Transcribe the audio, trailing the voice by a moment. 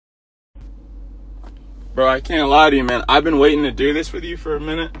Bro, I can't lie to you, man. I've been waiting to do this with you for a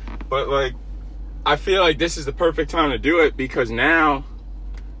minute, but like, I feel like this is the perfect time to do it because now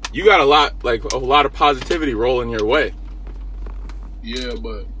you got a lot of positivity rolling your way. Yeah,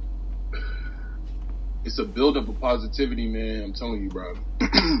 but it's a buildup of positivity, man. I'm telling you, bro.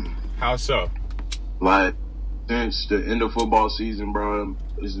 How so? Like, since the end of football season, bro,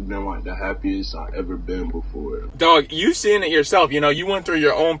 this has been like the happiest I've ever been before. Dog, you've seen it yourself. You know, you went through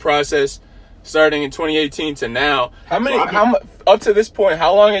your own process starting in 2018 to now. Up to this point,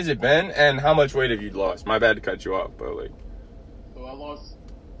 how long has it been and how much weight have you lost? My bad to cut you off, but like. So I lost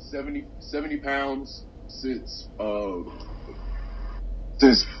 70 pounds since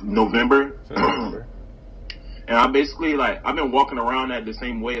November. And I basically, like, I've been walking around at the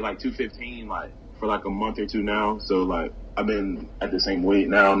same weight, like 215, like, for like a month or two now. So, like, I've been at the same weight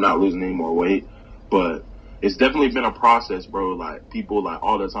now. I'm not losing any more weight. But it's definitely been a process, bro. Like, people, like,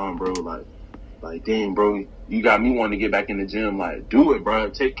 all the time, bro, like, dang, bro, you got me wanting to get back in the gym. Like, do it, bro.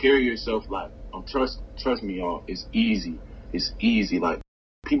 Take care of yourself. Like, trust me, y'all. It's easy. It's easy. Like,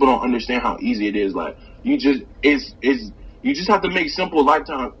 people don't understand how easy it is. Like, you just have to make simple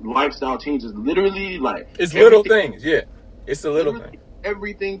lifestyle changes. Literally, like, it's little things. Yeah, it's the little thing.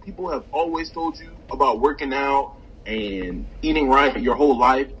 Everything people have always told you about working out and eating right your whole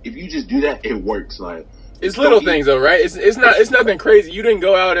life. If you just do that, it works. Like, it's little things, though, right? It's nothing crazy. You didn't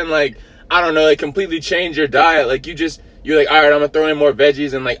go out and, like, I don't know, like, completely change your diet. Like, you're like, all right, I'm gonna throw in more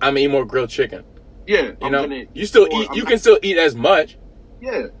veggies and, like, I'm gonna eat more grilled chicken. Yeah, you know, you can still eat as much.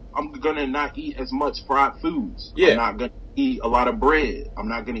 Yeah, I'm gonna not eat as much fried foods. Yeah, I'm not gonna eat a lot of bread. I'm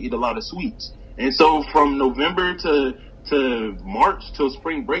not gonna eat a lot of sweets. And so from November to March till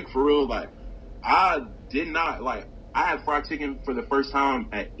spring break, for real, like, I had fried chicken for the first time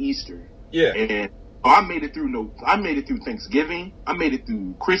at Easter. Yeah, and I made it through Thanksgiving. I made it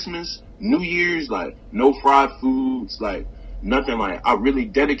through Christmas, New Year's, like, no fried foods, like, nothing. Like, I really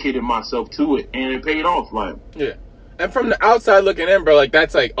dedicated myself to it, and it paid off. Like, yeah. And from the outside looking in, bro, like,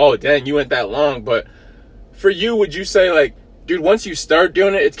 that's like, oh, dang, you went that long. But for you, would you say, like, dude, once you start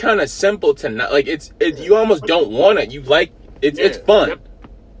doing it, it's kind of simple to not, like, you almost don't want it. You like, it's fun.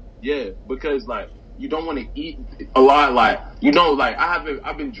 Yeah, because, like, you don't want to eat a lot. Like, you know, like,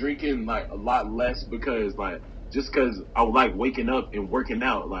 I've been drinking, like, a lot less because, like, just because I like waking up and working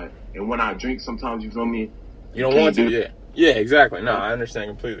out. Like, and when I drink, sometimes, you feel me? You don't want to, yeah. Yeah, exactly. No, I understand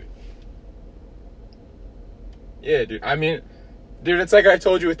completely. Yeah, dude. I mean, dude, it's like I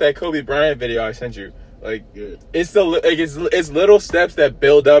told you with that Kobe Bryant video I sent you. Like, yeah. It's little steps that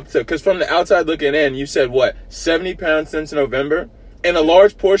build up to. Because from the outside looking in, you said what, 70 pounds since November, and a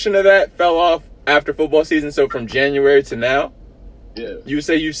large portion of that fell off after football season. So from January to now, yeah, you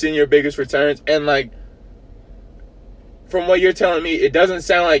say you've seen your biggest returns, and like, from what you're telling me, it doesn't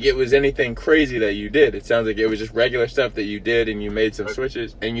sound like it was anything crazy that you did. It sounds like it was just regular stuff that you did, and you made some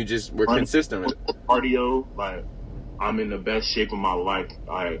switches, and you just were consistent with it. Cardio, like, I'm in the best shape of my life.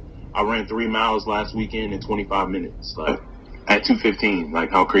 I ran 3 miles last weekend in 25 minutes, like, at 2:15.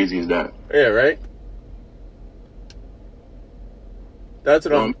 Like, how crazy is that? Yeah, right? That's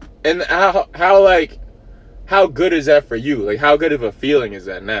what I'm... And how good is that for you? Like, how good of a feeling is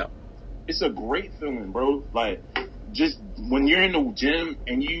that now? It's a great feeling, bro. Like, just when you're in the gym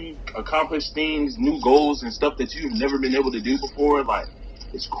and you accomplish things, new goals and stuff that you've never been able to do before, like,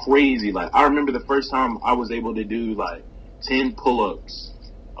 it's crazy. Like, I remember the first time I was able to do, like, 10 pull-ups,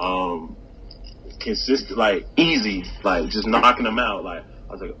 consistent, like, easy, like, just knocking them out. Like,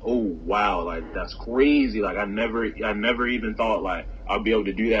 I was like, oh, wow, like, that's crazy. Like, I never even thought, like, I'd be able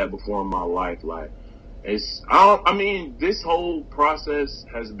to do that before in my life. Like, this whole process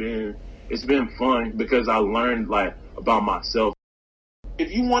it's been fun because I learned, like, about myself. If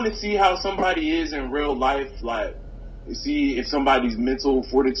you want to see how somebody is in real life, like, see if somebody's mental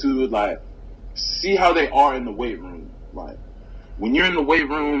fortitude, like, see how they are in the weight room. Like, when you're in the weight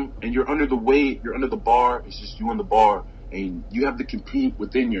room and you're under the weight, you're under the bar, it's just you on the bar, and you have to compete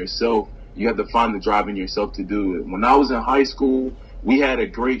within yourself. You have to find the drive in yourself to do it. When I was in high school, we had a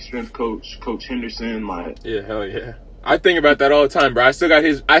great strength coach, Coach Henderson. Like, yeah, hell yeah. I think about that all the time, bro. I still got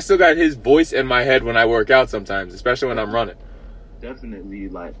his voice in my head when I work out sometimes, especially when I'm running. Definitely,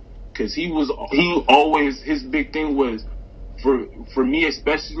 like, because he always, his big thing was, for me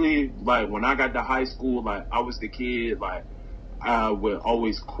especially, like, when I got to high school, like, I was the kid, like, I would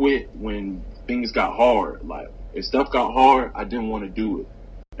always quit when things got hard. Like, if stuff got hard, I didn't want to do it.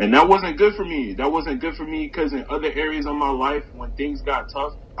 And that wasn't good for me. That wasn't good for me because in other areas of my life, when things got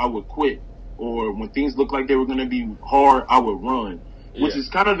tough, I would quit. Or when things looked like they were going to be hard, I would run. Yeah. Which is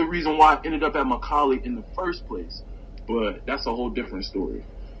kind of the reason why I ended up at Macaulay in the first place. But that's a whole different story.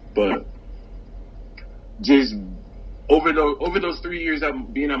 But just over those 3 years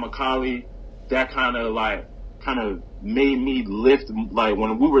of being at Macaulay, that kind of made me lift. Like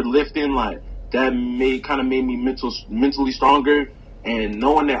when we were lifting, like that made me mentally stronger, and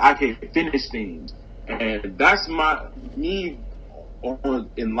knowing that I can finish things. And that's in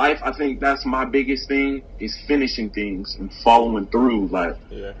life. I think that's my biggest thing is finishing things and following through. Like,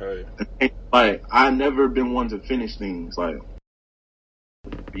 like I never been one to finish things. Like,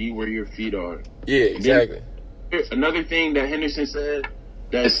 be where your feet are. Yeah, exactly. Another thing that Henderson said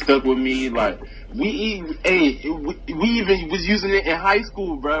that stuck with me, like we even was using it in high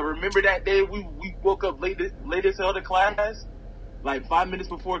school, bro. Remember that day we woke up late as hell to class, like 5 minutes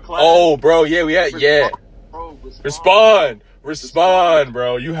before class. Oh, bro, yeah, we had Bro, respond,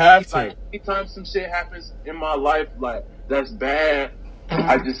 bro. You have to. Like, anytime some shit happens in my life, like that's bad,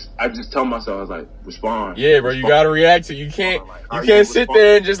 I just tell myself, I was like, respond. Yeah, bro, you gotta react to it. You can't sit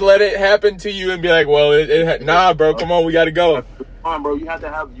there and just let it happen to you and be like, well, nah, bro, come on, we gotta go. Come on, bro, you have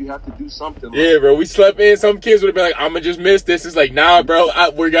to do something. Yeah, bro, we slept in. Some kids would have been like, I'm gonna just miss this. It's like, nah, bro,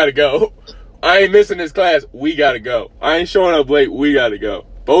 we gotta go. I ain't missing this class. We gotta go. I ain't showing up late. We gotta go.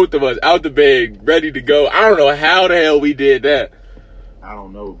 Both of us out the bed, ready to go. I don't know how the hell we did that. I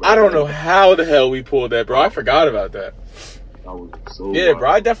don't know, bro. I don't know how the hell we pulled that, bro. I forgot about that. Yeah, bro.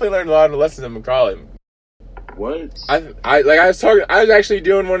 I definitely learned a lot of lessons in Macaulay. What? I was actually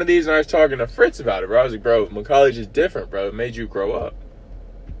doing one of these and I was talking to Fritz about it, bro. I was like, bro, Macaulay's just different, bro. It made you grow up.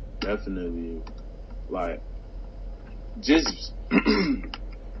 Definitely. Like, just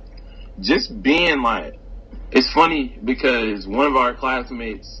being like, it's funny because one of our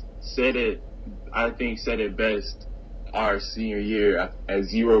classmates said it best our senior year at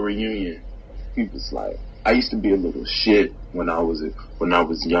Zero Reunion. He was like, I used to be a little shit when I was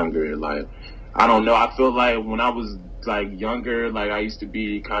younger. Like, I don't know. I feel like when I was like younger, like I used to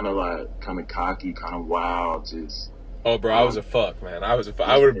be kind of cocky, kind of wild. Just oh, bro, I was a fuck, man. I would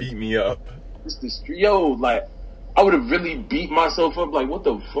have beat me up. Like I would have really beat myself up. Like, what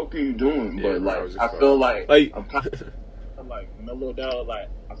the fuck are you doing? Yeah, but like, I feel like I'm kind of like mellowed out. Like,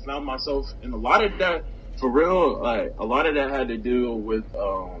 I found myself in a lot of that. For real, like a lot of that had to do with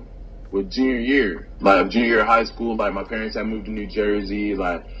junior year, like junior year of high school. Like my parents had moved to New Jersey.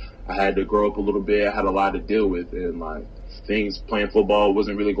 Like I had to grow up a little bit. I had a lot to deal with, and like things playing football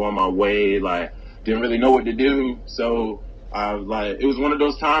wasn't really going my way. Like didn't really know what to do. So I was like, it was one of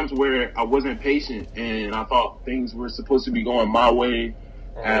those times where I wasn't patient, and I thought things were supposed to be going my way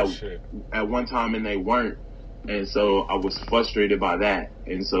at one time, and they weren't. And so I was frustrated by that,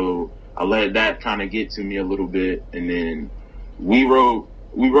 and so I let that kind of get to me a little bit, and then we wrote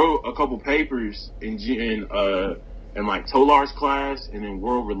a couple papers in like Tolar's class and in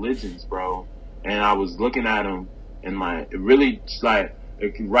world religions, bro. And I was looking at them, and like it really like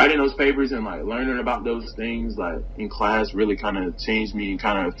writing those papers and like learning about those things like in class really kind of changed me and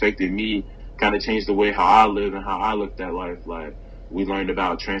kind of affected me, kind of changed the way how I live and how I looked at life. Like we learned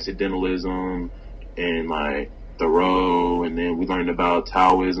about transcendentalism and like Thoreau, and then we learned about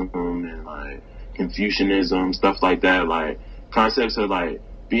Taoism and like Confucianism, stuff like that, like concepts of like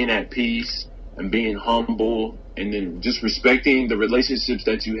being at peace and being humble, and then just respecting the relationships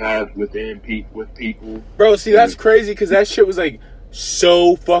that you have with people. Bro, see, that's crazy because that shit was like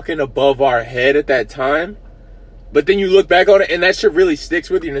so fucking above our head at that time, but then you look back on it and that shit really sticks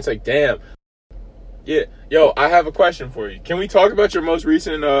with you, and it's like, damn. Yeah, yo, I have a question for you. Can we talk about your most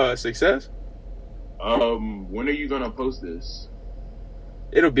recent success? When are you gonna post this?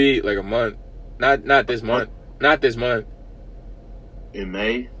 It'll be like a month. Not this month. Not this month. In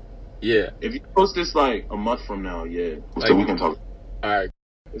May? Yeah. If you post this like a month from now, yeah. Like, so we can talk. Alright.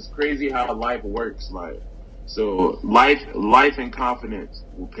 It's crazy how life works, like so life and confidence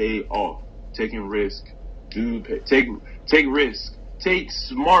will pay off. Taking risk. Take risk. Take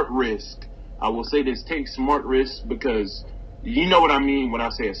smart risk. I will say this, take smart risk, because you know what I mean when I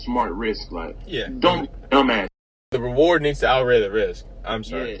say a smart risk. Like, yeah. Don't be dumbass. The reward needs to outweigh the risk. I'm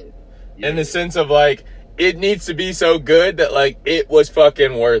sorry. Yeah. In the sense of, like, it needs to be so good that, like, it was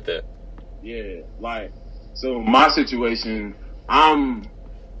fucking worth it. Yeah. Like, so my situation, I'm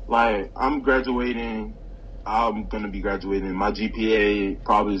graduating. I'm going to be graduating. My GPA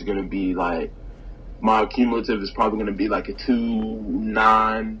probably is going to be, like, my cumulative is probably going to be, like, a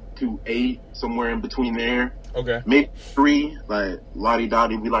 2.9, 2.8, somewhere in between there. Okay. Maybe 3, like Lottie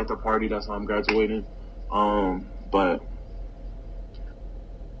Dottie, we like to party, that's how I'm graduating. But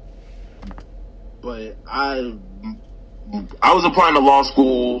I was applying to law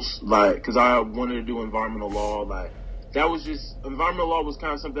schools, like, cause I wanted to do environmental law. Like, that was just, environmental law was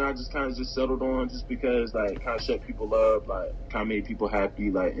kind of something I just kind of just settled on, just because like kind of shut people up, like kind of made people happy,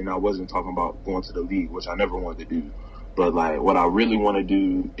 like, and I wasn't talking about going to the league, which I never wanted to do, but like what I really want to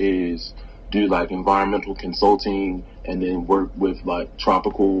do is do like environmental consulting and then work with like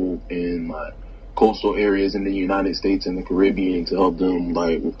tropical and like coastal areas in the United States and the Caribbean to help them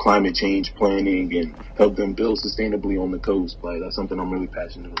like with climate change planning and help them build sustainably on the coast. Like that's something I'm really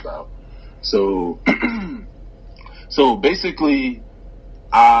passionate about. So so basically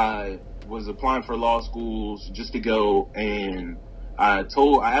I was applying for law schools just to go, and I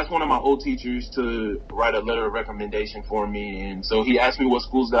asked one of my old teachers to write a letter of recommendation for me, and so he asked me what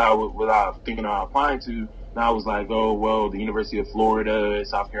schools that I was thinking of applying to, and I was like, oh, well, the University of Florida,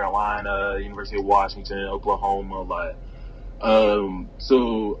 South Carolina, University of Washington, Oklahoma, like,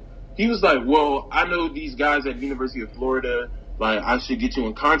 so he was like, well, I know these guys at the University of Florida, like, I should get you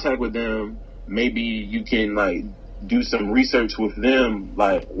in contact with them, maybe you can, like, do some research with them,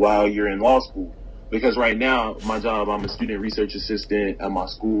 like, while you're in law school. Because right now, my job, I'm a student research assistant at my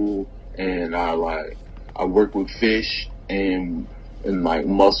school, and I work with fish and like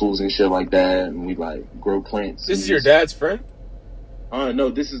mussels and shit like that, and we like grow plants. This is your dad's friend? No,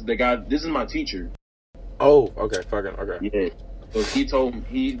 this is the guy. This is my teacher. Oh, okay, fucking okay. Yeah. So he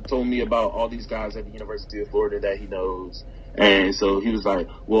told me about all these guys at the University of Florida that he knows, and so he was like,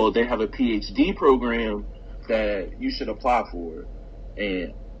 well, they have a PhD program that you should apply for,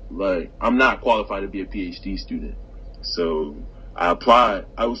 and like I'm not qualified to be a PhD student, so I applied.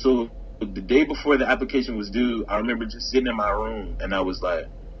 So the day before the application was due, I remember just sitting in my room, and I was like,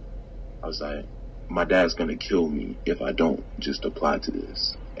 my dad's gonna kill me if I don't just apply to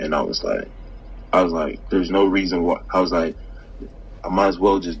this. And I was like, there's no reason why. I was like, I might as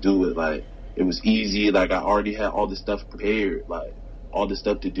well just do it. Like it was easy. Like I already had all this stuff prepared, like all the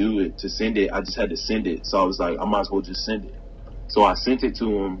stuff to do it, to send it. I just had to send it. So I was like, I might as well just send it. So I sent it to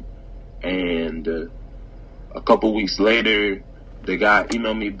him, and a couple weeks later, the guy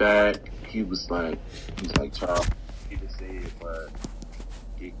emailed me back. He's like, Charles, you can say it, but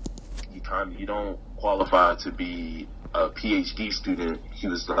you don't qualify to be a PhD student. He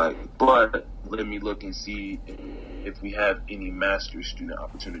was like, but let me look and see if we have any master's student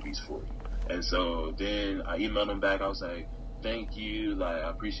opportunities for you. And so then I emailed him back. I was like, thank you, like I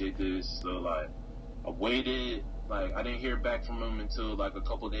appreciate this. So like I waited. Like, I didn't hear back from him until, like, a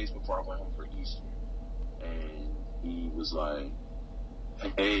couple of days before I went home for Easter. And he was like,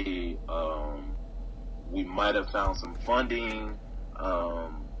 hey, we might have found some funding.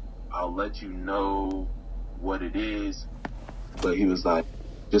 I'll let you know what it is. But he was like,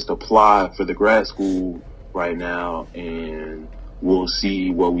 just apply for the grad school right now, and we'll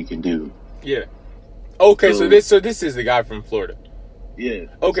see what we can do. Yeah. Okay, so this is the guy from Florida. Yeah.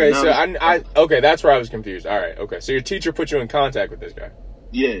 Okay, so I okay, that's where I was confused. All right, okay. So your teacher put you in contact with this guy.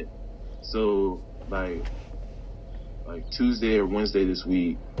 Yeah. So like Tuesday or Wednesday this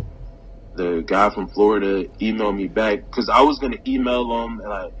week, the guy from Florida emailed me back, because I was gonna email him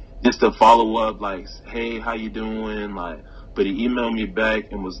like just to follow up, like, hey, how you doing? Like, but he emailed me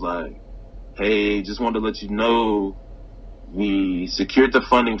back and was like, hey, just wanted to let you know we secured the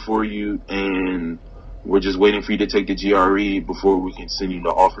funding for you, and we're just waiting for you to take the GRE before we can send you the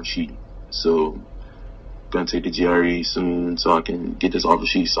offer sheet. So, gonna take the GRE soon so I can get this offer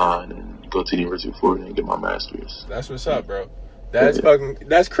sheet signed and go to the University of Florida and get my master's. That's what's up, bro.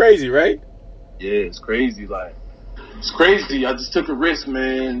 That's crazy, right? Yeah, it's crazy. Like, it's crazy. I just took a risk,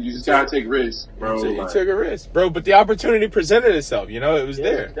 man. You just gotta take risks, bro. You took a risk, bro. But the opportunity presented itself. You know, it was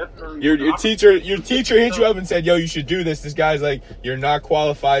there. Definitely. Your teacher hit you up and said, "Yo, you should do this." This guy's like, "You're not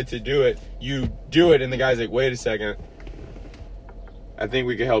qualified to do it." You do it, and the guy's like, "Wait a second. I think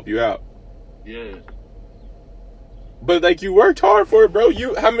we can help you out." Yeah. But like, you worked hard for it, bro.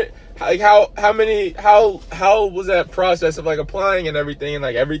 How was that process of like applying and everything, and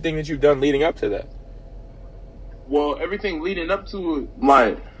like everything that you've done leading up to that? Well, everything leading up to it,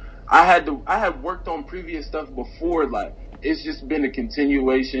 like, I had worked on previous stuff before. Like, it's just been a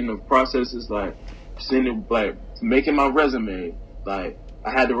continuation of processes, like making my resume. Like,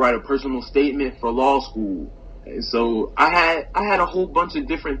 I had to write a personal statement for law school, and so I had a whole bunch of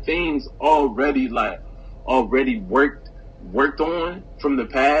different things already worked on from the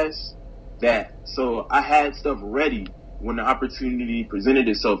past. So I had stuff ready when the opportunity presented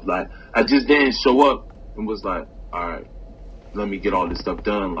itself. Like, I just didn't show up and was like, all right, let me get all this stuff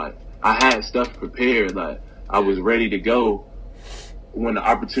done. Like, I had stuff prepared. Like, I was ready to go when the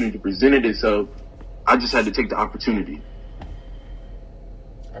opportunity presented itself. I just had to take the opportunity.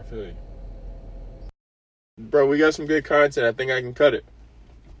 I feel you. Bro, we got some good content. I think I can cut it.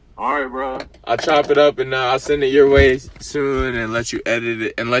 All right, bro. I'll chop it up and I'll send it your way soon and let you edit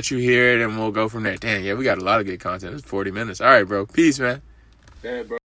it and let you hear it and we'll go from there. Dang, yeah, we got a lot of good content. It's 40 minutes. All right, bro. Peace, man. Yeah, bro.